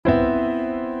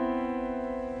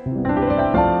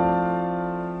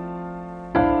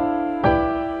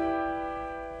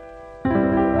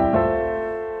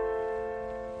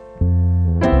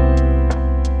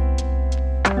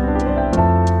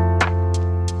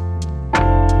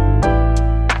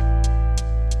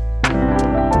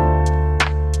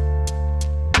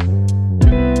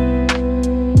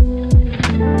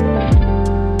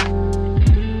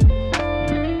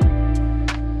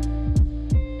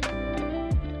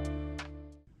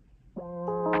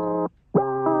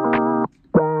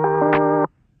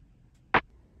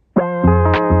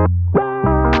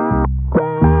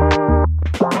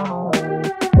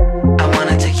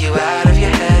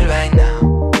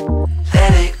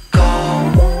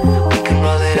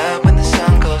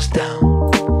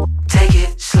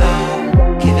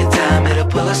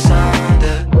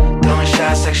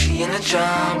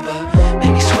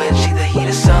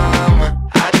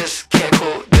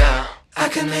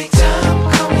make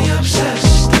time, call me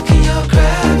obsessed, stuck in your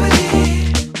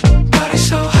gravity. Body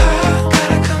so high,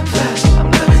 gotta confess,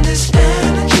 I'm loving this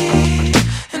energy.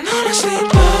 And honestly,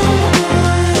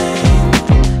 mine,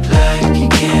 like you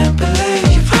can't believe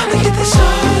you finally get this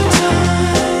all the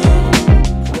time.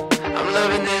 I'm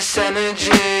loving this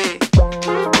energy.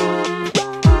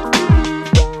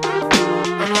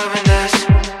 I'm loving this.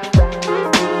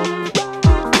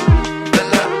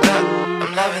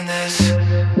 I'm loving this.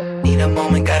 Need a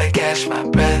moment, gotta catch my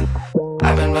breath.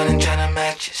 I've been running, trying to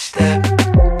match your step.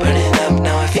 Burning up,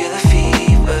 now I feel the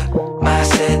fever. Ma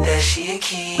said that she a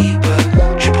keeper.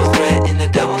 Triple threat in the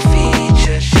double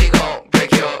feature. She gon'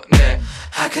 break your neck.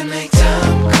 I can make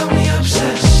time, call me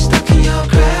obsessed, stuck in your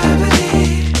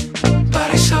gravity.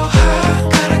 Body so high,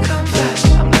 gotta confess,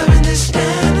 I'm loving this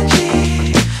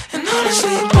energy. And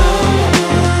honestly,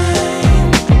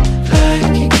 mine,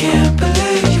 like you can't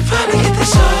believe you finally get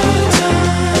this all the time.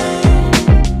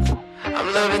 I'm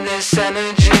loving this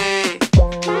energy.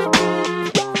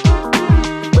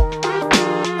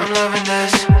 I'm loving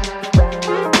this.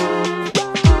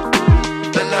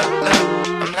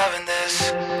 I'm loving this.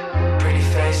 Pretty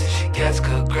face and she gets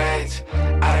good grades.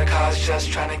 Out of college just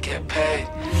trying to get paid.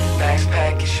 Max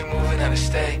package, she moving out of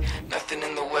state. Nothing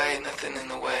in the way, nothing in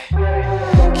the way.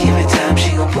 Give it time,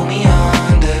 she gon' pull me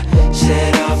under.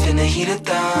 Set off in the heat of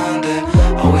thunder.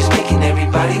 Always making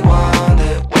everybody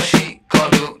wonder what she gon'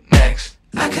 do next.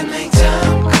 I can make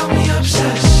time, call me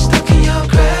obsessed, stuck in your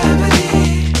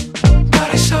gravity.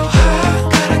 Body so high,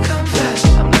 gotta confess,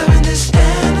 I'm loving this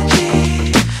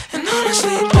energy. And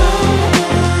honestly,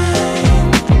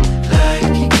 mine, like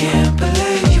you can't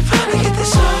believe you finally get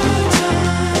this all the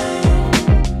time.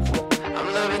 I'm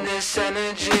loving this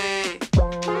energy.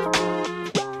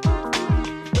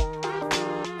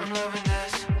 I'm loving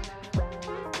this.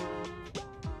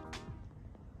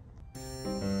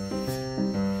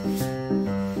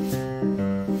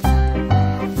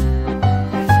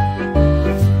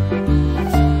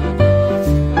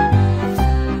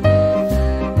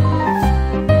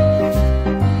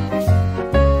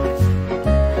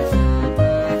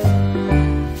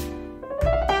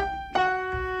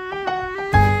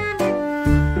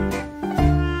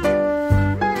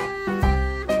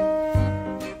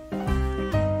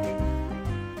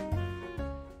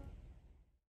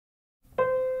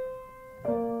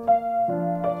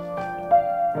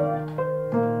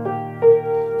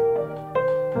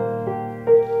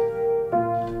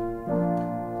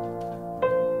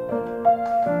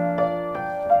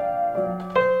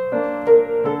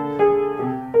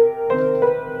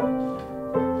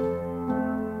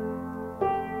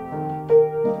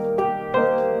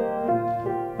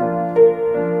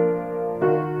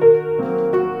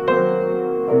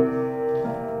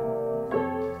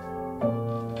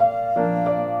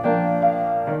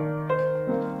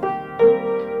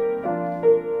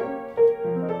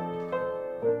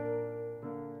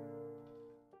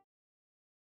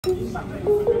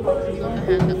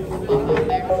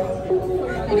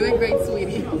 You're doing great,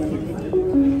 sweetie.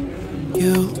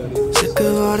 You, sick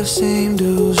of all the same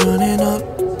dudes running up.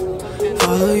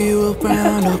 Follow you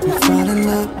around, up and fall in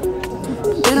love.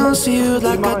 They don't see you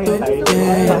like I do,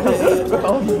 yeah.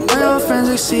 All your friends,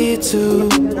 they see it too.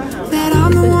 That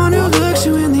I'm the one who looks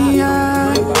you in the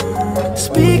eye.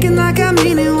 Speaking like I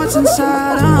mean it, what's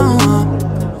inside,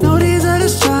 no, these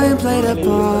others try and play the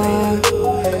part,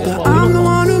 but I'm the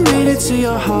one who made it to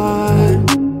your heart.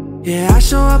 Yeah, I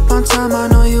show up on time, I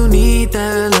know you need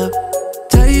that love.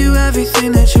 Tell you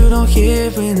everything that you don't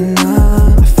hear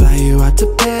enough. I fly you out to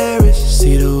Paris,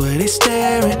 see the way they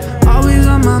staring. Always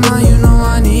on my mind, you know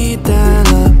I need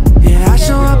that love. Yeah, I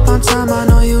show up on time, I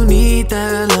know you need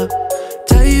that love.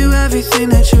 Tell you everything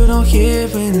that you don't hear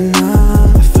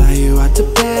enough. I fly you out to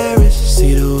Paris,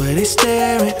 see the way they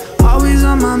staring. Always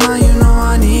on my mind, you know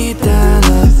I need that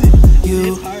love.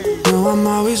 You know I'm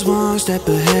always one step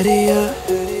ahead of you,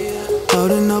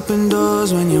 holding open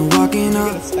doors when you're walking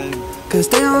up. Cause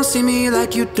they don't see me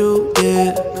like you do,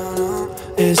 yeah.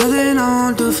 There's nothing I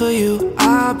won't do for you.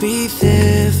 I'll be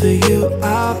there for you,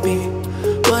 I'll be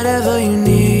whatever you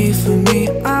need from me,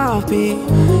 I'll be.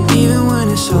 Even when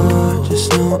it's hard,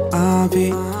 just know I'll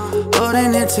be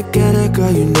holding it together,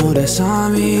 girl, you know that's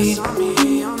on me.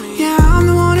 Yeah, I'm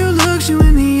the one who looks you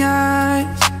in the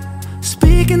eyes,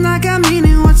 speaking like I mean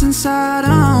it, what's inside,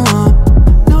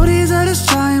 know these others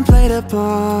try and play the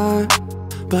part,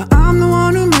 but I'm the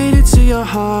one who made it to your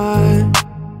heart.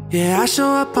 Yeah, I show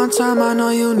up on time, I know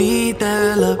you need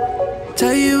that love.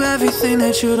 Tell you everything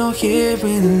that you don't hear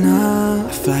enough.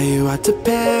 I fly you out to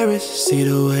Paris, see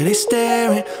the way they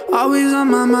staring. Always on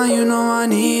my mind, you know I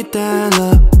need that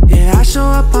love. Yeah, I show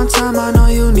up on time, I know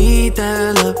you need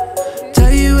that love.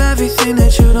 Tell you everything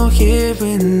that you don't hear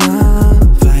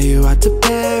enough. Fly you out to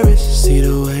Paris, see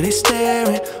the way they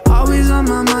staring. Always on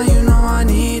my mind, you know I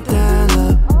need that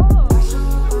love.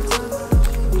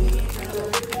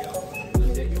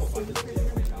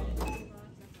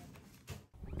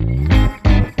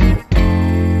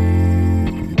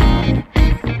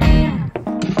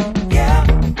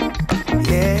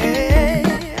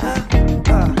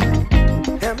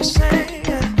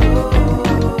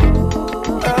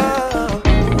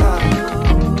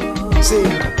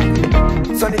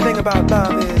 Funny thing about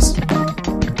love is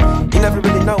you never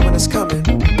really know when it's coming,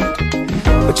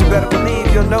 but you better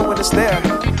believe you'll know when it's there.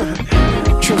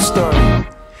 True story.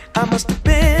 I must have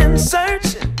been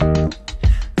searching,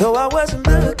 though I wasn't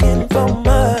looking for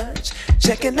much.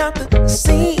 Checking out the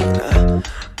scene,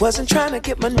 wasn't trying to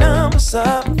get my numbers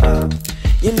up.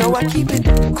 You know I keep it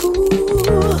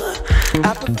cool,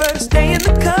 I prefer to stay in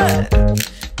the cut.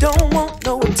 Don't want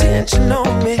no attention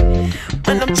on me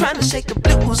when I'm trying to shake the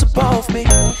blues up off me.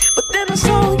 But then I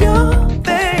saw your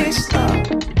face,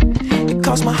 it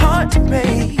caused my heart to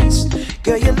race.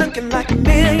 Girl, you're looking like $1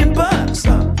 million.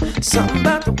 Something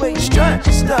about the way you strut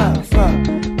your stuff.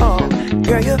 Oh,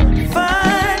 girl, you're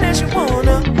fine as you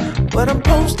wanna. What I'm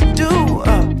supposed to do?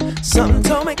 Something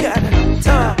told me got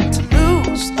time to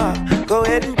lose. Go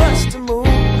ahead and bust a move.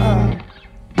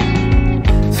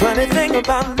 Funny thing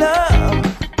about love,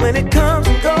 when it comes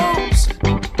and goes,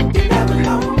 you never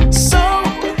know. So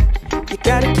you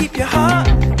gotta keep your heart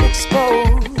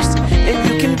exposed, and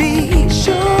you can be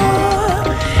sure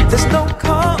there's no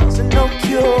cause and no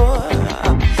cure.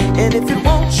 And if it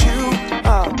wants you,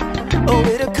 oh,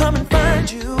 it'll come and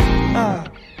find you.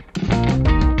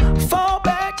 Fall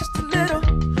back just a little.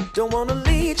 Don't wanna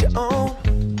lead you on.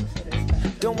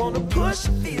 Don't wanna push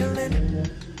a feeling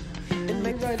and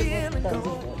make the feeling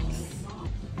go.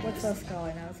 What's us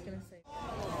going? I was gonna say.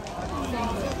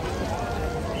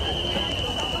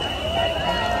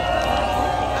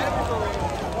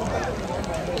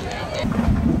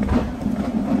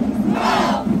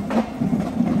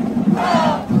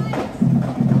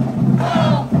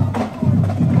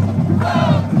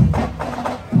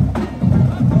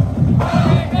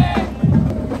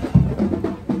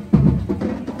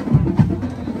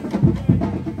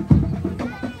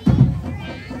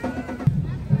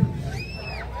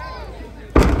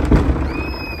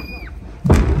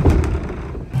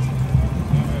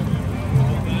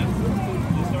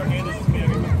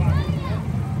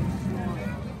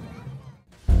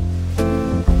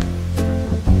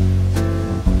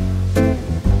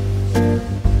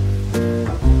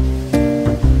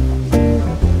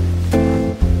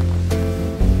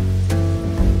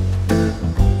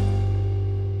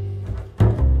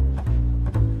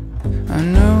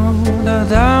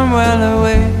 I'm well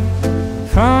away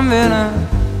from being a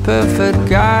perfect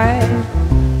guy.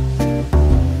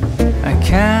 I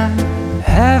can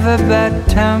have a bad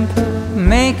temper,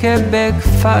 make a big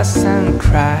fuss and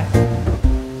cry.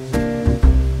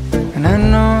 And I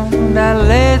know that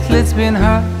lately it's been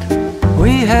hard.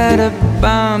 We had a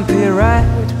bumpy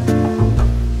ride,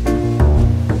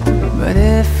 but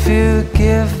if you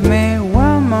give me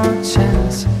one more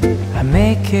chance, I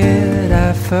make it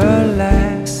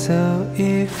effortless. So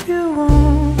if you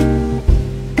want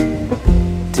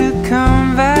to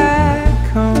come back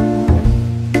home,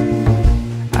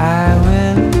 I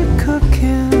will be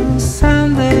cooking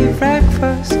Sunday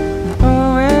breakfast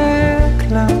all week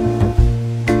long.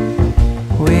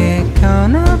 We're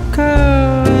gonna go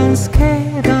and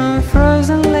skate on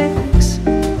frozen lakes,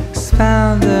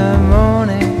 spend the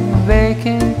morning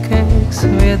baking cakes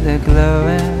with the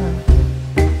glowing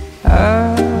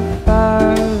of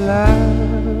our love.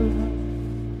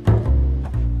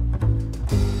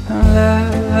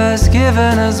 Love has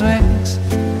given us wings,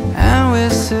 and we're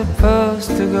supposed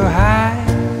to go high,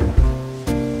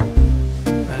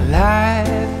 but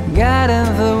life got in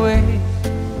the way,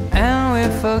 and we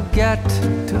forgot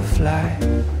to fly.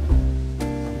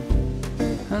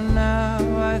 And now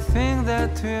I think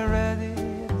that we're ready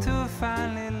to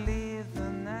finally leave.